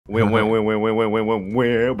Win.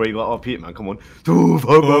 But you got RP it, man. Come on. Oh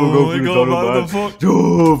my god, man, what the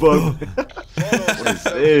fuck? What is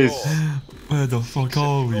this? Where the fuck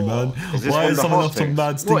are we, man? Why is someone off some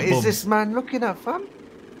mad stink What is bomb? this man looking at, fam?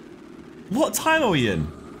 What time are we in?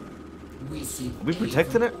 Are we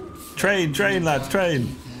protecting it? Train, lads,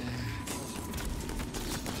 train.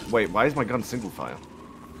 Wait, why is my gun single fire?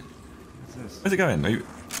 What's this? Where's it going? We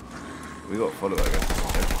got to follow that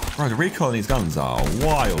guy. Bro, the recoil on these guns are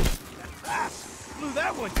wild. Blew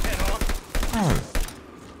that one's head off. Bro.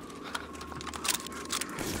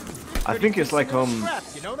 I think it's like You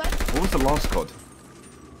know that? what was the last COD?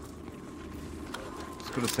 It's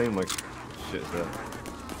got the same like shit as that.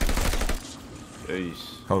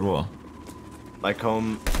 Jeez. Cold War. Like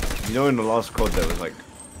you know in the last COD there was like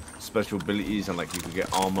special abilities and like you could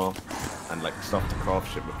get armor and like stuff to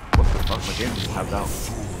craft shit, but what the fuck, my game doesn't have that.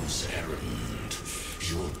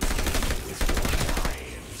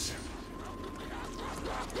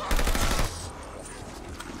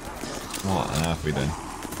 What on earth are we doing?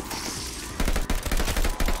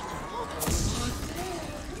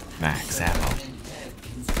 Max ammo.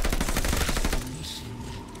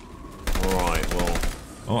 Alright, well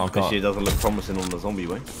Oh, I've this got. shit doesn't look promising on the zombie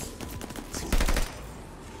way.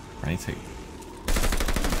 Anything.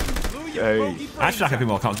 Hey. Actually, I can be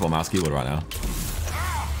more comfortable on mouse keyboard right now.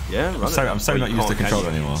 Yeah, I'm so not used to controller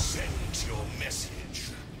anymore.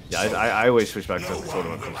 Yeah, I always switch back to controller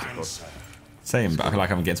when it comes to COD. Same, but I feel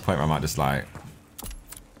like I'm getting to the point where I might just like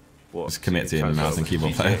What? just commit to mouse and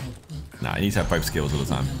keyboard play. Nah, you need to have both skills all the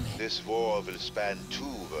time. This war will span 2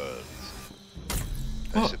 worlds.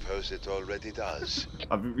 I suppose it already does.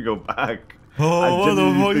 I think we go back. Oh, what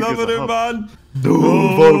the fuck's happening, man?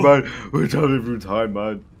 No, fuck, man. We're traveling through time,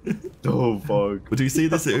 man. No, fuck. But do you see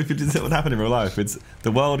this? If you see what happened in real life, it's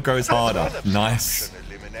the world grows harder. Nice.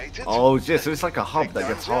 Oh, yeah, so it's like a hub that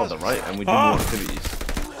gets harder, right? And we do more activities.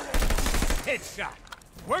 Headshot.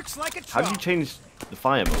 Works like a How do you charm. change the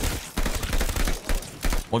fire mode?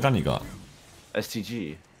 What gun you got?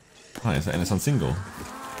 STG. Oh, and it's on single.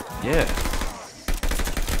 Yeah.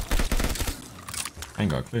 I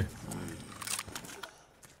ain't got a clue.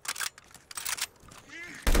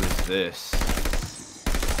 What is this?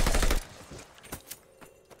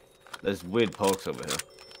 There's weird pokes over here.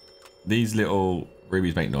 These little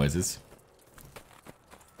rubies make noises.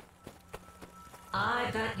 I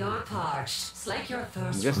bet you're parched. Slake your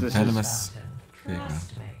thirst. I'm guessing this Venomous.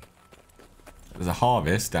 Trust me. There's a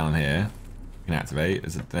harvest down here. You can activate.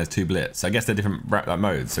 There's 2 blitz. So I guess they're different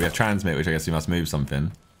modes. So we have transmit, which I guess we must move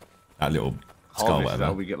something. That little skull, harvest, whatever.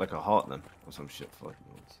 that we get like a heart then, or some shit. Fucking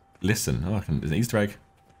noise. Listen. Oh, there's an Easter egg.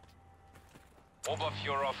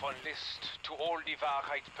 Oberführer von List to all the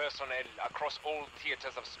Wahrheit personnel across all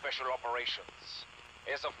theaters of special operations.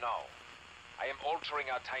 As of now, I am altering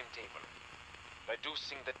our timetable,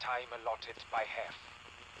 reducing the time allotted by half.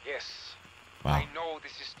 Yes, Wow. I know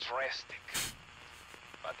this is drastic,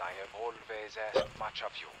 but I have always asked much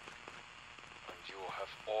of you, and you have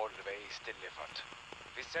always delivered.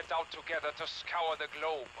 We set out together to scour the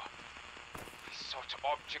globe. We sought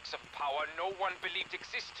objects of power no one believed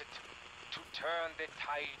existed. To turn the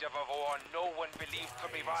tide of a war no one believed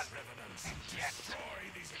could be won. And yet,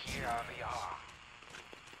 here we are.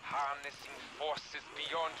 Harnessing forces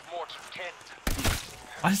beyond mortal ken.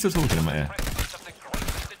 I'm still talking in my ear.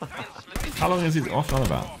 How long is he off on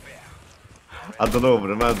about? I don't know, but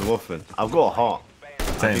the man's waffling. I've got a heart. I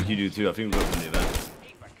Same. think you do too. I think we've got the event.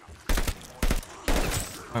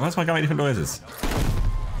 Why does my guy make different noises?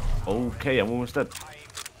 Okay, I'm almost dead.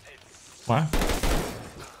 Why?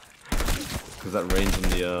 Because that range on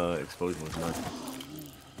the explosion was nice.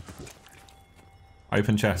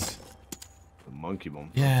 Open chest. The monkey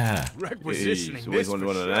bomb. Yeah. Requisitioning Always this wanted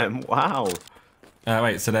one for of sure. them. Wow.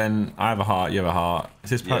 Wait, so then I have a heart, you have a heart.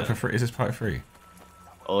 Is this perk Yeah. for free? Is this perk free?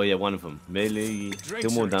 Oh yeah, one of them. Melee, Drinks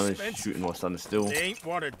deal more are damage, expensive. shooting while standing still. They ain't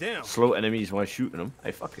watered down. Slow enemies while shooting them.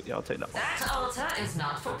 Hey, fuck it. Yeah, I'll take that one. That altar is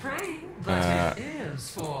not for praying, but it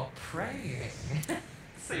is for praying.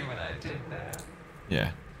 See what I did there?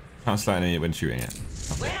 Yeah. Can't slow enemy when shooting it.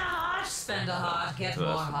 When a heart, spend a heart, get more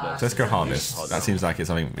heart. So let's go harvest. That seems like it's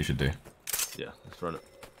something we should do. Yeah, let's run it.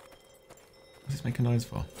 What's this making noise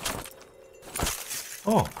for?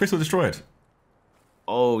 Oh, crystal destroyed.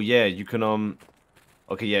 Oh yeah, you can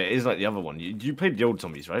Okay, yeah, it is like the other one. You played the old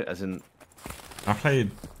zombies, right? As in, I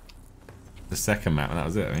played the second map and that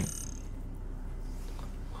was it, I think.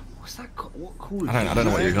 what's that? What cool? I don't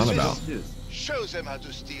know what you're on about. Show them how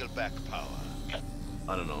to steal back power.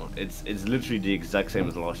 I don't know. It's literally the exact same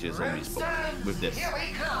as last year's zombies, but with this,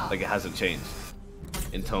 like it hasn't changed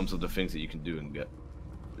in terms of the things that you can do and get.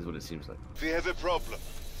 Is what it seems like. We have a problem.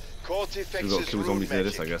 Cortifex's We got kill rune zombies near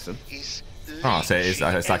this, I magic guess. Then. is Oh, so it's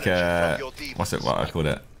like leeching a energy from your demons. what I called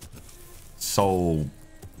it? Soul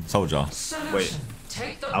soldier. Wait.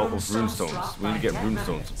 Take the Out of runestones runestones. dropped We need to by get dead runestones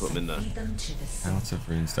knights. to put them in there. Feed them to the sun. Out of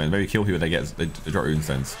runestones. Maybe kill people they drop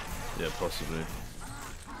runestones. Yeah, possibly.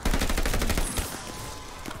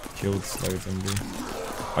 Killed slow zombie.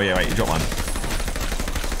 Oh yeah, wait, you dropped one.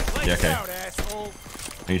 Yeah, okay. Out, asshole.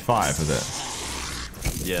 You need 5, was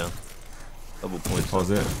it? Yeah. Double points.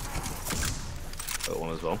 Deposit. Got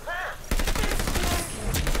one as well.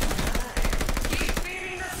 Keep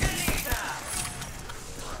feeding the Skeletah.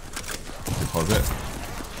 Deposit.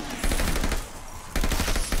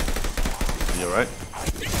 You alright?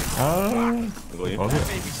 Oh. I got you. Deposit.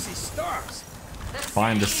 Maybe see stars.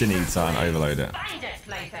 Find the Sin Eater and overload it. Find it,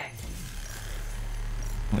 plaything.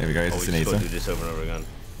 There we go, it's Oh, the we Sin just gotta Eater. do this over and over again.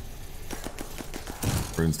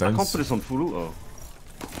 I can't put Runestones. this on full auto.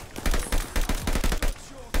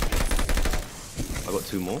 I got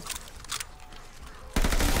 2 more.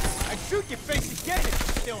 I'd shoot your face again if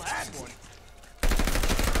you still had one.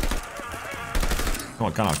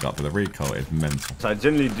 What gun I've got, but the recoil is mental. So I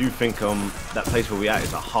generally do think that place where we at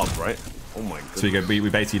is a hub, right? Oh my god. So we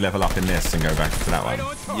basically level up in this and go back to that Right one.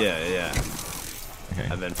 on target. Yeah. Okay.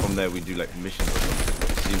 And then from there we do like missions or something. What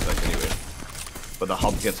it seems like anyway. But the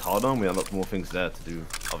hub gets harder and we unlock more things there to do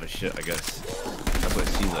other shit, I guess. That's what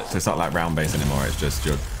it seems like. So it's not like round base anymore, it's just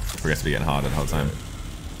you're progressively getting harder the whole time.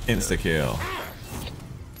 Insta kill.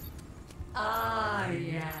 Ah,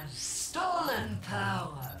 yes. Stolen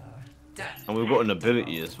power. Done. And we've got an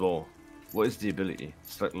ability as well. What is the ability?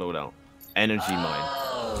 Select loadout. Energy mine.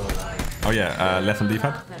 Oh yeah, left on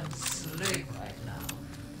D-pad? Up and sleep right now.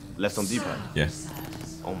 Left on D-pad. Yeah.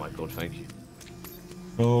 Oh my god, thank you.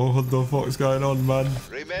 Oh, what the fuck's going on, man?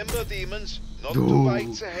 Remember, demons, not to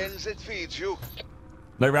bite the hands that feed you.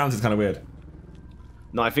 No rounds is kind of weird.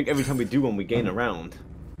 No, I think every time we do one we gain a round.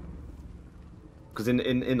 Because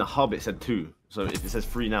in the hub it said 2. So if it says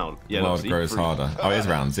 3 now, yeah, The look, world see? grows 3. harder. Oh, it is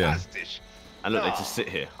rounds, yeah. Fantastic. And look, they Now, just sit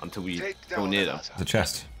here until we take go down near them. another. The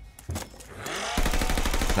chest.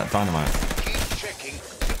 That dynamite. Keep checking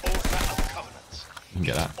the altar of covenants. You can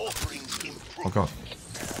get that. Offerings Oh improve. god.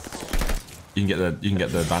 You can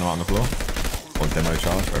get the dynamite on the floor. Or demo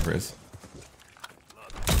charge, whatever it is.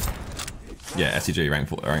 Yeah, SCG rank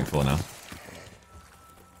 4 now.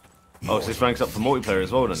 Oh, so this ranks up for multiplayer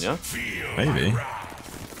as well then, yeah? Maybe.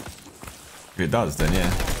 If it does, then yeah.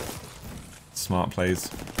 Smart plays.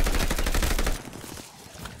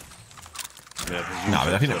 Yeah, 'cause No,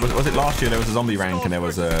 but I think was it last year there was a zombie rank and there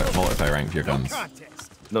was a multiplayer rank for your guns.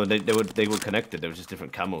 Contest. No, they were connected. There was just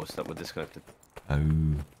different camos that were disconnected. Oh.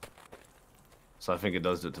 So I think it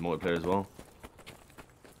does do it to multiplayer as well.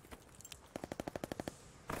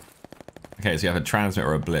 Okay, so you have a transmit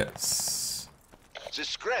or a blitz. The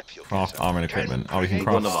scrap you Craft get armor and can equipment. Oh, we can We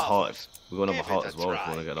craft. got another heart. We got another Give heart it as a well if try.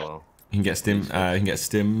 you want to get a You can get stim. You can get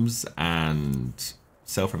stims and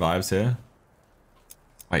self revives here.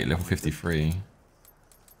 Wait, level 53.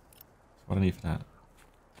 What do I need for that?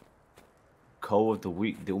 Coal of the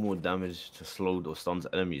weak deal more damage to slowed or stuns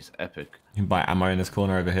enemies. Epic. You can buy ammo in this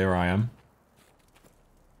corner over here where I am.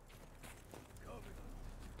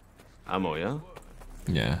 Ammo, yeah?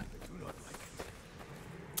 Yeah.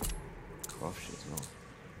 Craft shit as well.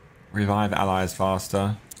 Revive allies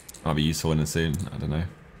faster. Might be useful in it soon. I don't know.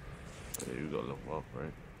 Yeah, you got to look up,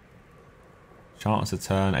 right? Chance to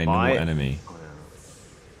turn a Buy- normal enemy. Oh, yeah.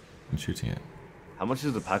 I'm shooting it. How much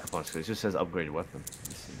is the pack-a-punch? 'Cause it just says upgraded weapon.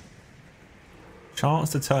 Let's see.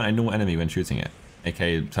 Chance to turn a normal enemy when shooting it.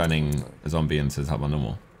 aka turning a zombie into someone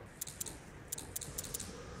normal.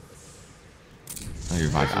 Oh, you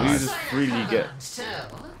revive So we allies. just freely get.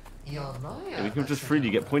 You're loyal. Yeah, we can just freely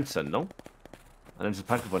get points then, no? And then just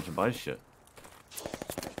pack a bunch and buy shit.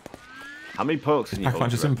 How many perks can you Pack a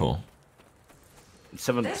hold? bunch of do you reckon? simple.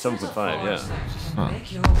 7.5, yeah. Huh.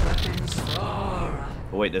 Make your weapons roar.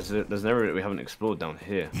 Oh wait, there's an area that we haven't explored down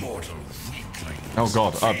here. Oh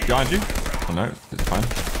god, behind you? Oh no, it's fine.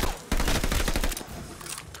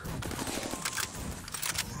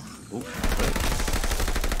 Ooh,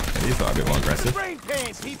 Yeah, these are a bit more aggressive. Brain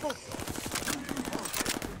pain, people.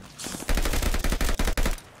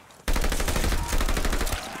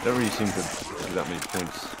 don't really seem to do that many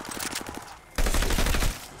points.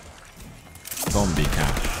 Zombie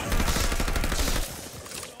cash.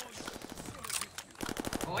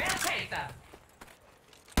 We'll take them.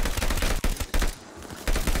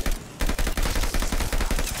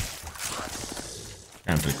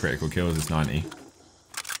 Going for the critical kills is 90.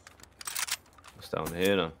 What's down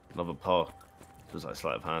here then? Another park. Feels like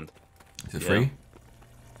sleight of hand. Is it Yeah. free?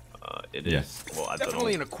 It Yeah. is. Well, I don't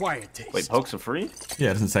Definitely know. an acquired taste. Wait, pokes are free? Yeah,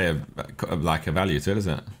 it doesn't say a like a value to it, does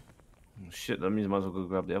it? Shit, that means I might as well go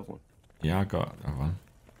grab the other one. Yeah, I got that one.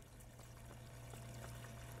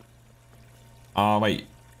 Oh wait,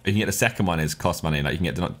 you can get the second one is cost money. Like you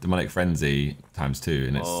can get Demonic Frenzy ×2,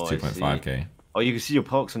 and it's Oh, 2.5k. Oh, you can see your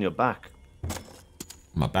pokes on your back.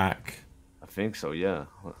 My back. I think so, yeah.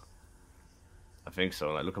 I think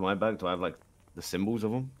so. Like, look at my back. Do I have like the symbols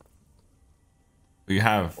of them? You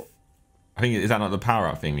have. I think is that not the power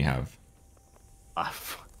up thing we have?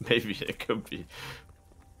 Maybe it could be.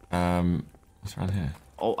 What's around here?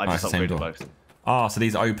 Oh, I it's just the same upgraded door. by accident. Oh, so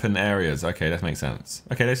these open areas. Okay, that makes sense.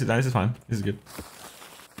 Okay, this is fine. This is good.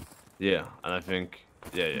 Yeah, and I think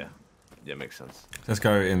yeah, makes sense. Let's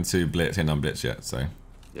go into Blitz. Ain't done Blitz yet, so.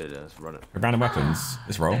 Yeah, let's run it. Random weapons.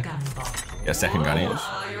 Let's roll. The gun box. Get a second gun each.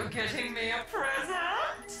 Are you getting me a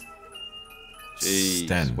present? Jeez.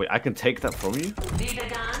 Sten. Wait, I can take that from you? Need a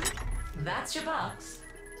gun? That's your box.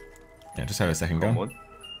 Yeah, just have a second gun. Come on.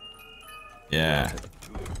 Yeah.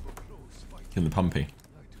 Kill the pumpy.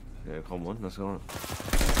 Yeah, come on, let's go on.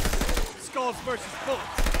 Skulls versus bullets.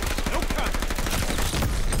 No contact.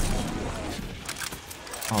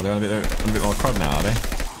 Oh, they're on a bit more crud now, are they?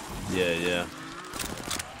 Yeah.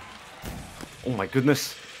 Oh my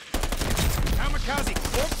goodness. Kamikaze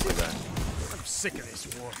corpses? I'm sick of this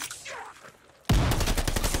war.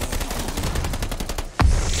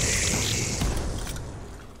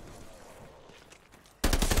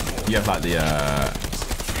 You have like the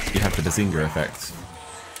Bazinga effect.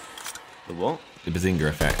 The what? The Bazinga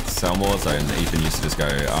effect. So on Warzone, Ethan used to just go,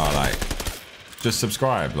 oh, like, just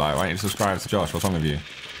subscribe. Like, why don't you subscribe to Josh? What's wrong with you?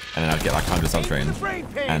 And then I'd get like 100 subs trained.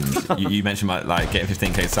 And you mentioned like getting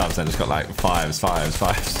 15k subs, and I just got like fives.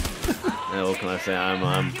 Yeah, what can I say?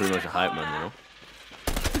 I'm pretty much a hype man, you know.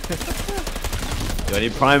 Yo, any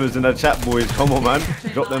primers in the chat, boys? Come on, man.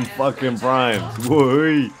 Drop them fucking primes.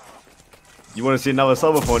 Woo! You want to see another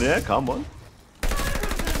subathon, yeah? Come on.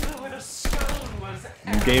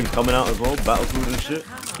 New games coming out as well, Battlefield and shit.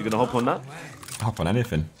 You gonna hop on that? Hop on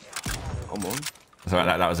anything. Come on. So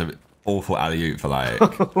that was a awful alley-oop for like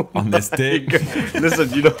on this dick. Listen,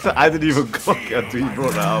 you know, I didn't even clock it until you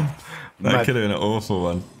brought that up. That could have been an awful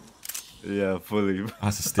one. Yeah, fully.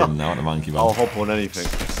 That's a stim now, not the monkey one. I'll hop on anything.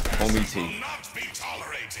 Homie T.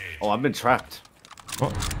 Oh, I've been trapped.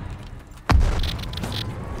 What?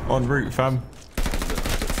 En route, fam.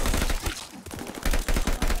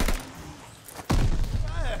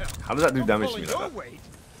 How does that do damage to me like that? Weight.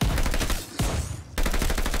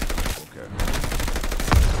 Okay.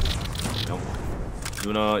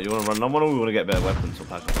 You wanna run another one, or we wanna get better weapons or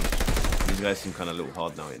pack a punch? These guys seem kind of a little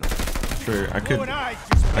hard now, you know. True. I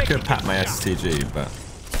could pat my STG, but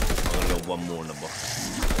I'm gonna go one more in the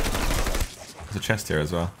box. there's a chest here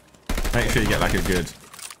as well. Make sure you get like a good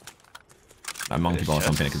like monkey ball or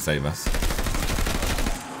something that can save us.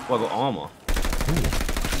 Oh, I got armor.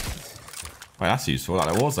 Wait, that's useful.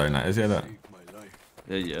 Like the Warzone, that is. Yeah, that.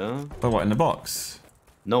 Yeah. But what in the box?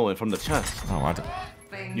 No, from the chest. Oh, I don't.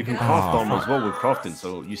 You can craft armor as well with crafting.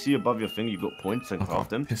 So you see above your thing, you got points and I've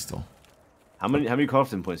got a crafting. pistol. How many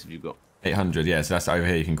crafting points have you got? 800. Yeah, so that's over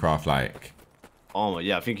here. You can craft like. Armor.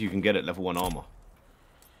 Yeah, I think you can get it level 1 armor.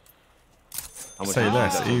 How much Say is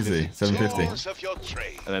less, that? easy. 750. Tools of your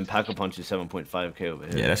trade. And then pack a punch is 7.5k over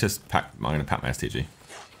here. Yeah, let's just pack. I'm gonna pack my STG.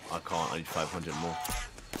 I can't. I need 500 more.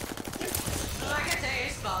 Like a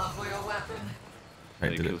taste bar for your weapon.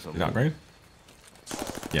 Wait, kill did it someone. upgrade?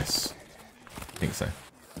 Yes. I think so. I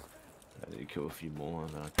need to kill a few more.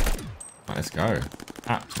 And then Right, let's go.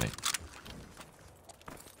 Apps, mate.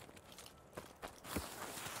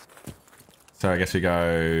 So I guess we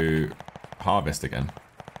go harvest again.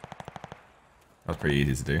 That's pretty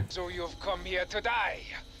easy to do. So you've come here to die.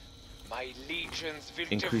 My legions will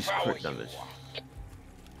Increase devour crit you. damage.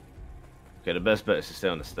 Okay, the best bet is to stay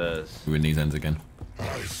on the stairs. We win these ends again. You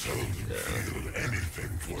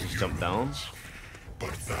just jump down.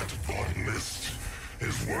 But that fun list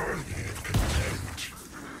is worthy of contempt.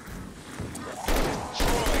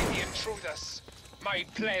 Destroy the intruders. My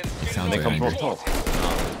plans will Sound not They come be from thwarted.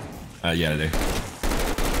 top. Yeah, they do.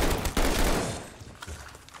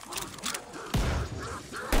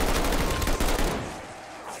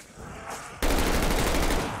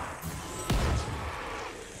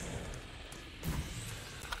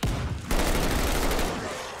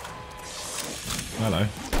 Hello.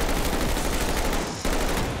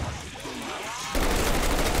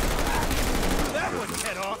 That one's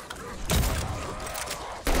head off.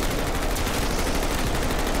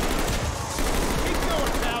 Keep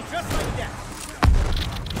going, pal, just like that.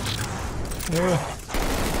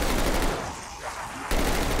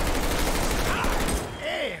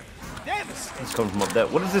 Damn. coming from up there.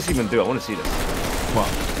 What does this even do? I want to see this. What?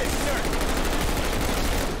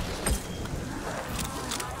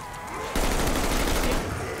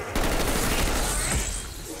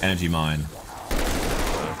 Energy mine.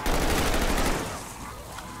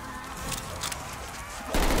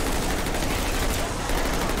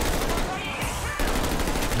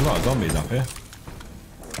 There's a lot of zombies up here.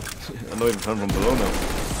 I know even coming from below now.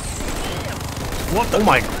 What? Oh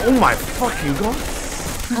my fucking god!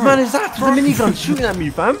 Whose man is that? The minigun shooting at me,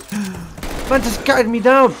 fam. Man just guided me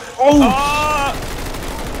down. Oh!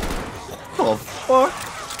 What the fuck?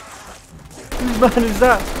 Whose man is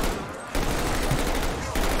that?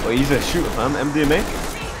 Oh, he's a shooter, fam. MDMA.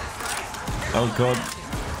 Oh god.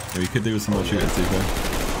 Yeah, we could do with some more shooters, too, though.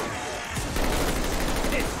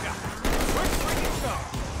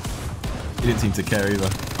 He didn't seem to care either.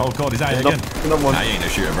 Oh god, he's at it again. Nah, he ain't no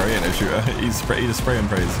shooter, bro. He ain't no shooter. He's a spray and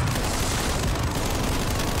praise.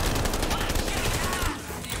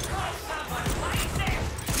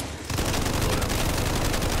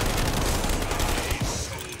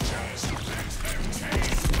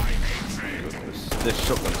 This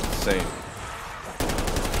shotgun's insane.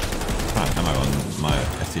 Am I on my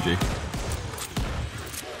STG?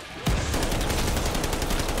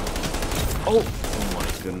 Oh my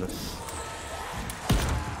goodness.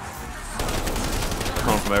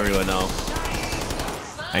 Coming from everywhere now.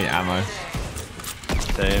 Ain't ammo.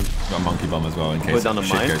 Same. Got a monkey bomb as well in case down the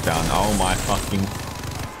shit mine. goes down. Oh my fucking.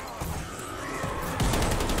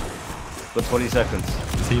 For 20 seconds.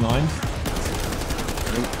 Is he mined?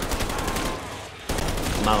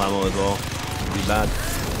 Mal ammo as well. Be bad.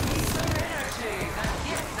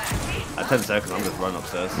 At 10 seconds, I'm just running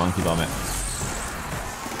upstairs. Monkey bomb it.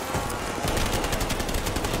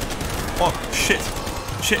 Oh shit!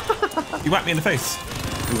 Shit! You whacked me in the face.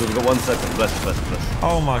 We've got 1 second. Bless.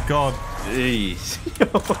 Oh my god. Jeez.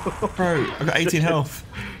 Bro, I've got 18 health.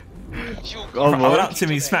 Oh, I went up to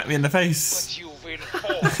him, he smacked me in the face.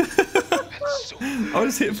 I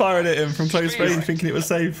was hit firing at him from close range thinking it was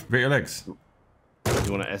safe. Break your legs.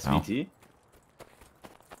 You want an SVT? Ow.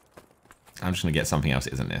 I'm just going to get something else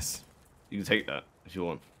that isn't this. You can take that if you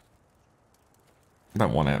want. I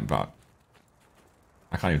don't want it, but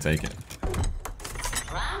I can't even take it.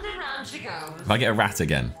 Round and round she goes. If I get a rat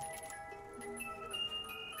again.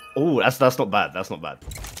 Oh, that's not bad. That's not bad.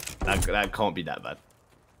 That can't be that bad.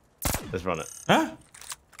 Let's run it. Huh?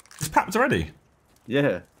 It's packed already.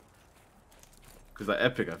 Yeah. Because like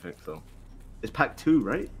epic, I think so. It's pack 2,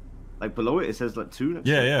 right? Like below it, it says like 2.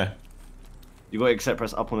 Yeah, yeah. You got to accept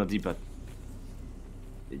press up on the D-pad.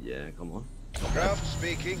 Yeah, come on. Craft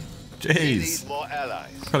speaking. Jeez. We need more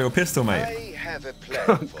allies. Got a little pistol, mate. I have a plan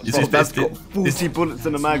for Is Bro, this- that's this- got 40 bullets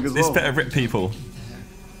in the mag as This well. better rip people.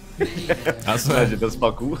 That's Imagine that's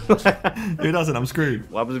buckle. Who doesn't? I'm screwed.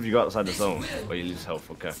 What happens if you go outside the zone? Or you lose health,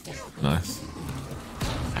 okay. Nice.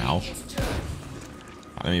 Ow.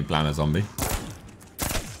 Right, let me blam a zombie.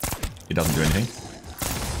 He doesn't do anything.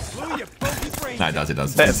 No, it does, it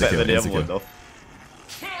does. Better Insecure, than the other one insecure. though.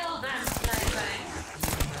 Kill them, sniping.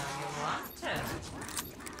 You want to.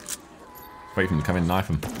 Wait for him to come in and knife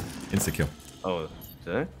him. Insecure. Oh,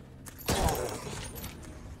 did I?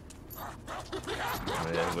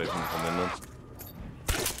 Oh yeah, wait for him to come in then.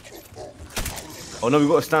 Oh no, we've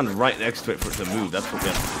got to stand right next to it for it to move. That's what we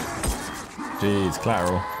have to Jeez,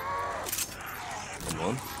 collateral. do. Come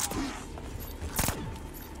on.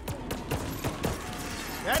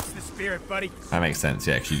 That's the spirit, buddy. That makes sense,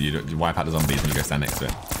 yeah, because you wipe out the zombies and you go stand next to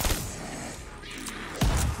it.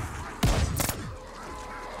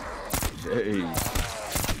 Jeez.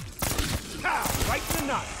 Pow! Right in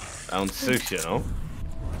the nut. Sounds sick, you know?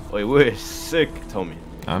 Wait, we're sick, Tommy.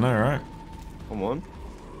 I know, right? Come on.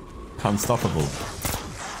 Unstoppable.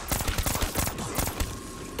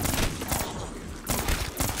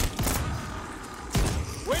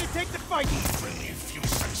 Way to take the fight.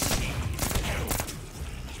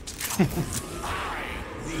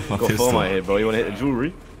 My Got pistol. foam out here, bro. You want to hit the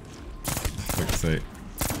jewelry? Fuck's sake.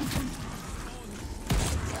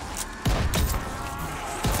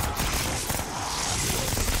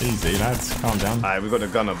 Easy, lads. Calm down. Alright, we got the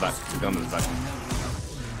gunner back. The gunner's back.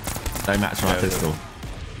 Don't match my Yeah, pistol.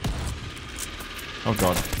 Oh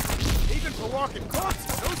god. Even for walking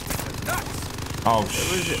corpses, those things are nuts. Oh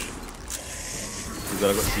Where is it? We've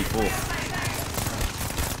got C4.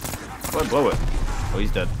 Why blow it? Oh,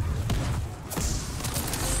 he's dead.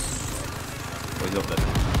 Oh, he's up there.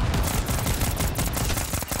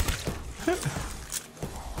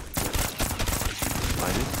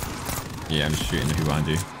 Behind you? Yeah, I'm just shooting who behind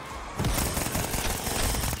you.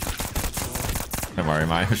 Don't worry,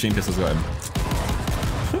 my machine pistol's got him.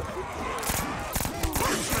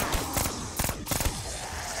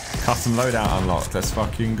 Custom loadout unlocked. Let's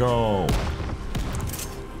fucking go.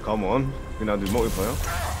 Come on. We now do multiplayer.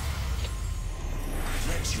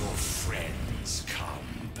 Let your friends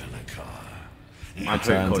come, Bellica. My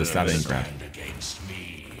turn to stabbing grab. Against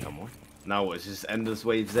me. Come on. Now what? It's just endless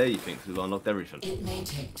waves there, you think? We've unlocked everything. It may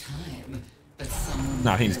take time, but someone...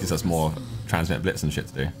 No, I think this gives us more transmit blitz and shit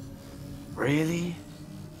to do. Really?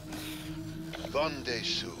 One day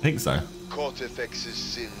soon, I think so. Cortifex's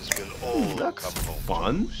sins will all That's come home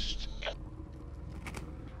fun. to roost.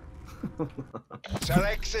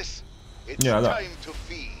 Alexis, it's Yeah, look. time to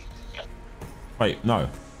feed. Wait, no.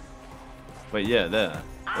 Wait, yeah, there.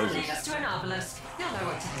 I'll What is lead this? us to an obelisk. You'll know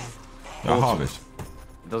what to do. No, harvest.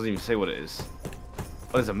 It doesn't even say what it is.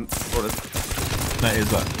 Oh, there's a... What is... No, it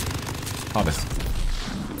is look. Harvest.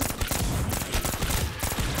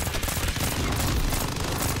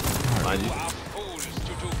 Behind you. You are fools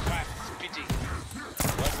to do craft's bidding.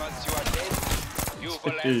 But once you are dead, you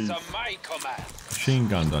will answer my command. Machine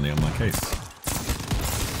gun Donny on my case.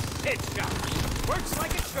 Headshot. Works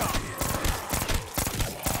like a charm.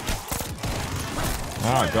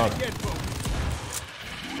 Oh god.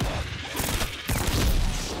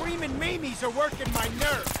 Screaming mamies are working my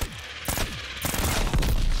nerves.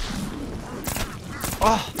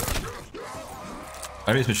 Oh,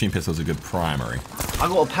 I think this machine pistol is a good primary. I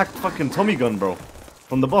got a packed fucking Tommy gun, bro.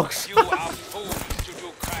 From the box. You are fools to do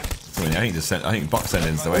craft's I mean, I think box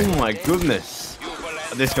sending's the way. Oh my goodness.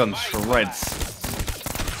 This gun shreds.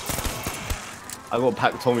 I got a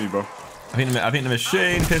packed Tommy, bro. I think the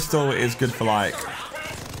machine pistol is good for like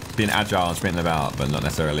being agile and sprinting about, but not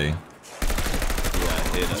necessarily. Yeah,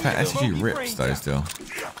 I hear that. That SG rips though still.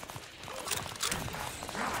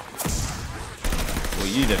 Well,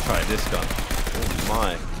 you did try this gun. Oh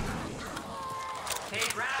my.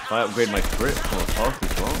 If I upgrade my grip on the park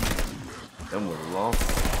as well, then we'll laugh.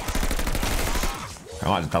 I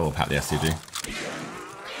might just double pack the SCG.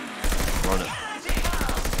 Run it.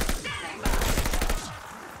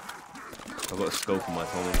 I've got a scope on my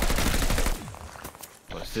Tommy.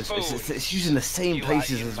 It's using the same You are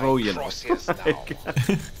places in as my well, you know. crosshairs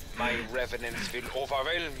now. My revenants will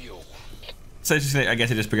overwhelm you. So it's just, I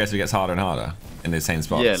guess it just progressively gets harder and harder in the same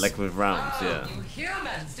spots. Yeah, like with rounds, yeah. You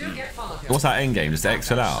humans do get full of What's that end game? Just to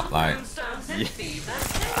exfil out, like. Yeah.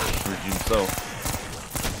 Presume so.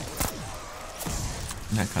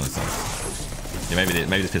 That kind of stuff. Yeah,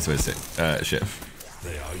 maybe this pistol is sick. Shit.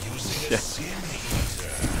 They are using Yeah.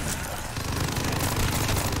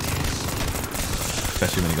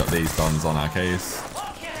 Especially when you got these guns on our case.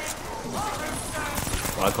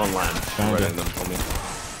 Well, I can't land. Found Running it. them for me.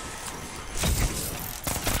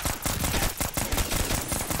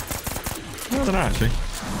 I don't know actually.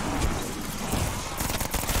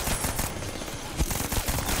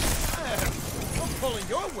 I'm pulling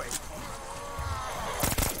your weight.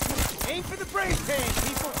 Aim for the brain pan,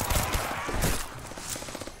 people.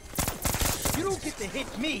 You don't get to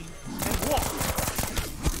hit me and walk.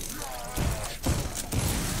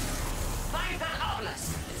 Find that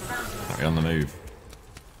obelisk. It's around Right, on the move.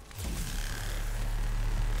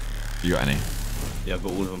 You got any? Yeah, I've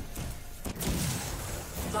got all of them.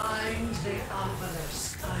 Find the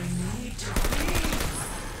obelisk. I need to breathe.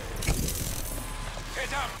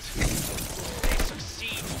 Get out! If they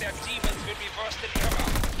succeed, their demons will be worse than ever.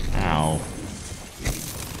 Ow.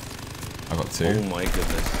 I got two. Oh my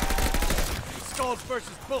goodness. Skulls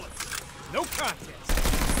versus bullets. No contest.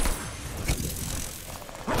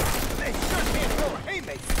 They sure can't throw a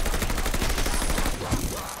haymaker.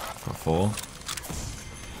 Got four.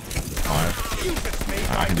 Five. You just made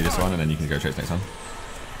I can do this one and then you can go straight to the next one.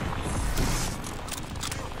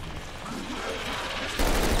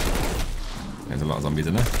 There's a lot of zombies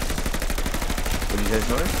in there. What do you guys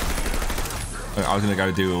know? I was gonna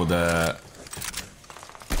go do all the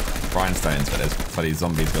rhinestones, but there's bloody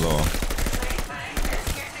zombies galore.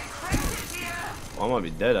 I might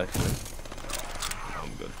be dead actually.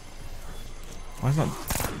 I'm good. Why is that?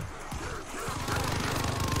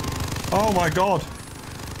 Oh my god!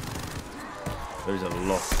 There's a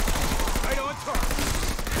lot. right on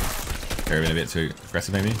target. Going a bit too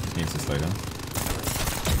aggressive maybe. Just needs to slow down.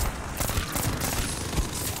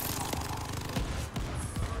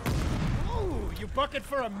 Ooh, you bucket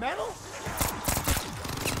for a medal?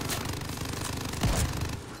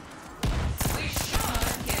 We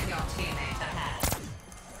should give your teammates a hand.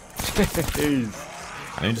 Jeez.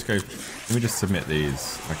 Let me just go. Let me just submit these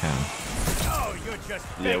if I can. Oh, you're just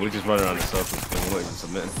Yeah, we just run around in circles and we're not even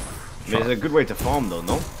submitting. I mean, it's a good way to farm though,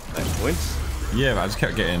 no? Like points. Yeah, but I just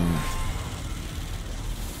kept getting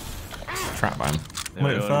trapped by him. Yeah,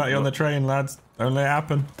 Wait, 30 on the train, lads. Don't let it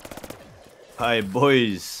happen. Hi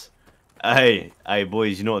boys. Hey,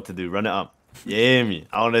 boys, you know what to do. Run it up. You hear me?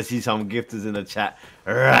 I want to see some gifters in the chat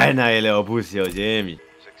right now, you little pussy. You hear me?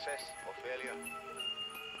 Success or failure?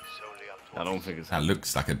 Solely up to I don't think it's That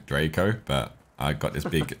looks like a Draco, but I got this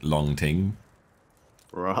big long ting.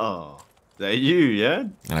 Bro, that you, yeah?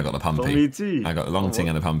 And I got the For pumpy. me too. I got the long ting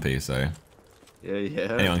and the pumpy, so Yeah.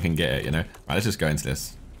 anyone can get it, you know. Right, let's just go into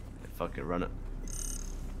this. Fuck it, run it.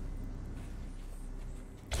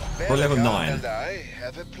 We're level 9. And I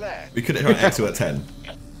have a plan. We could have Exo at 10.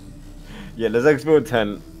 Yeah, let's explore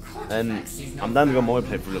 10. And I'm down to go more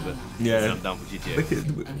play for a little bit. Yeah. I'm down for GTA.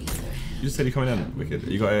 Wicked. You said you're coming in. Wicked.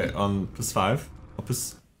 You got it on +5 or +.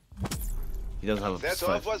 He doesn't have a That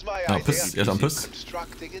 +5. was my No, idea. yes, on +.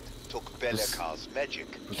 Constructing it took Bellecar's magic.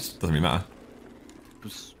 Doesn't really matter.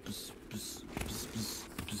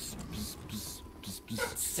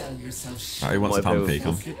 Sell yourself Right, who wants a pumpy?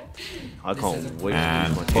 Come. I can't wait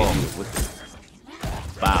And to use my bomb.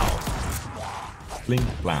 Bow. Bling,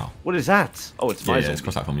 blow. What is that? Oh, it's Yeah, my yeah, it's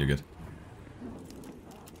cross-platform, you're good.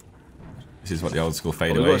 This is what the old school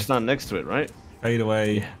fade we away. gotta stand next to it, right? Fade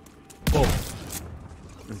away. Oh.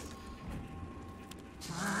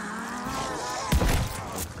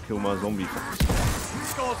 Kill my zombie.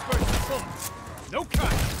 Skulls versus bullets. No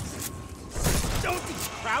cut. Don't these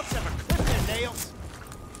crowds ever clip their nails?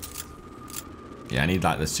 Yeah, I need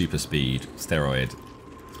like the super speed, steroid,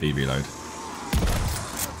 speed reload.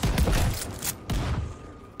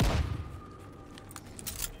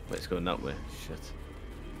 Wait, it's going that way. Shit.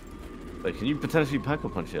 Wait, can you potentially pack a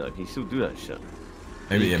punch here? Like, can you still do that shit?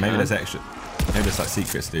 Maybe, yeah, maybe can. there's extra. Maybe there's like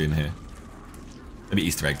secrets to do in here. Maybe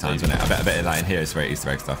Easter egg times, isn't it? I bet like in here it's where Easter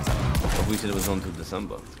egg stuff is happening. But we said it was on till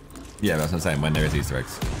December. Yeah, that's what I'm saying, when there is Easter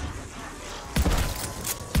eggs.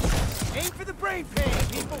 Aim for the brain pan,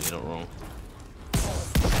 people. You're not wrong.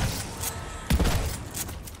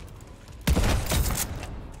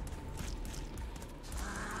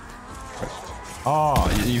 Oh,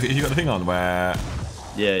 you got the thing on where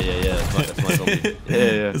Yeah. That's my zombie.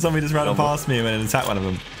 Yeah. the zombie just ran Come past me and went and attacked one of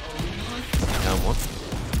them. Down one.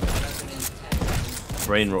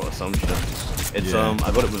 Brain rot or some shit. It's Yeah.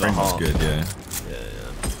 I got it with a Brain rot's heart. good, yeah.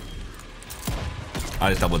 I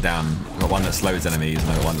just doubled down. I've got one that slows enemies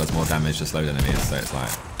and the one that does more damage to slow enemies, so it's like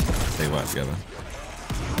they work together.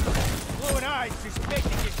 Blue eyes just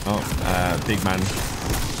making it. Oh, big man.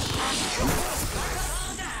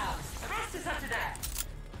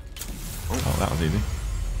 Oh, that was easy.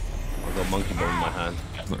 I've got monkey bone in my hand.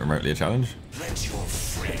 It's not remotely a challenge.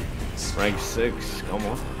 Rank 6, come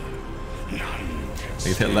on.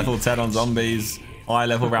 Please hit level 10 on zombies. High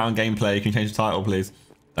level round gameplay. Can you change the title, please?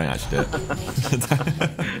 Don't actually do it.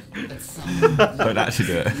 Don't actually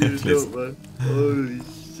do it, please. Holy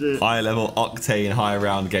shit. High level octane, high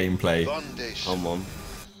round gameplay. Foundation. Come on.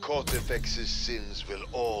 Cortifex's sins will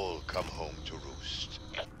all come home to roost.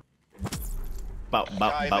 Bow.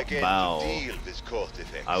 Time again to deal with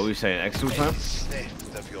Cortifex. Are we saying extra time?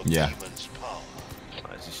 Sniff of your Yeah. demon's power.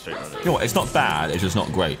 Let's just straight on You know what? It's not bad. It's just not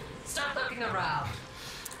great. Stop looking around.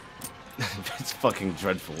 it. It's fucking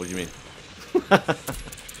dreadful. What do you mean?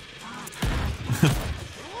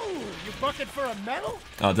 Ooh, you bucking for a medal?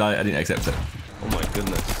 Oh, I didn't accept it. Oh my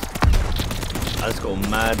goodness. I just got a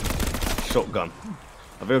mad shotgun.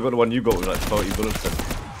 I think I got the one you got with like 30 bullets in.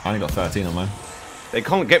 I only got 13 on mine. They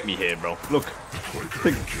can't get me here, bro. Look.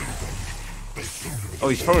 Oh,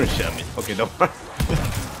 he's throwing shit at me. Okay, don't worry.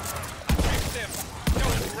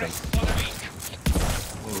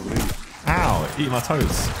 Ow! Eat my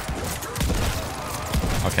toes.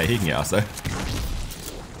 Okay, he can get us though.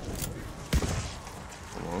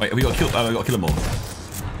 Wait, we got to kill. Oh, we got to kill them all.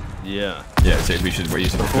 Yeah. Yeah, so we should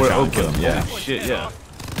push out and kill them. Yeah. Oh, shit, yeah.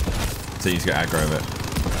 So you need to get aggro of it.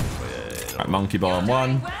 Right, monkey bomb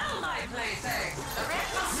 1. Well, my plaything. The red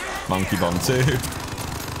mustard. Monkey bomb 2.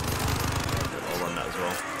 I'll run that as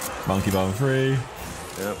well. Monkey bomb 3. Yep,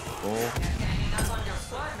 4. That's on your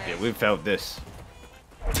squad, mate. Yeah, we've failed this.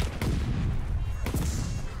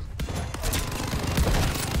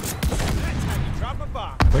 Drop a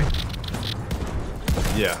bomb. Wait,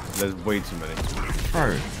 Yeah, there's way too many.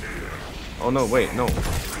 bro. Oh no, wait, no.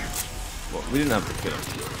 Well, we didn't have to kill him.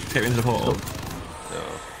 Get into the portal. No.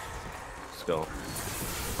 Skull.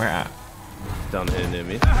 Where at? Down here near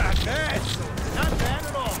me. Not bad. Not bad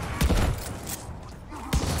at all.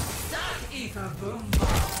 Dark ether boom bomb.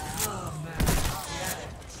 Oh, man. Yeah.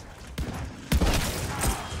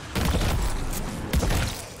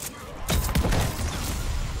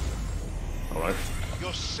 Alright.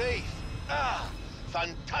 You're safe. Ah,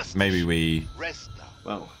 fantastic. Maybe we. Rest now.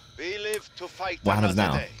 Well, We live to fight What happens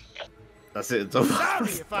another now? day. that's it. It's over. Sorry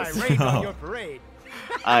if I rained on your parade.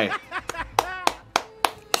 Aye.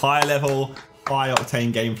 high level, high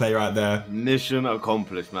octane gameplay right there. Mission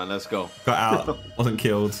accomplished, man. Let's go. Got out, wasn't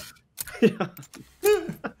killed.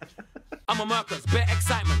 I'm a Mercus, bare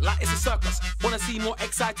excitement like it's a circus. Wanna see more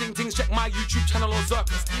exciting things? Check my YouTube channel or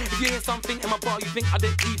Zerkaa. If you hear something in my bar you think I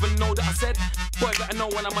didn't even know that I said, boy, better know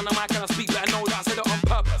when I'm on the mic and I speak, better know that I said it on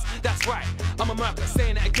purpose. That's right, I'm a Mercus,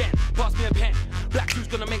 saying it again. Pass me a pen. Black Crew's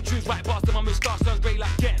gonna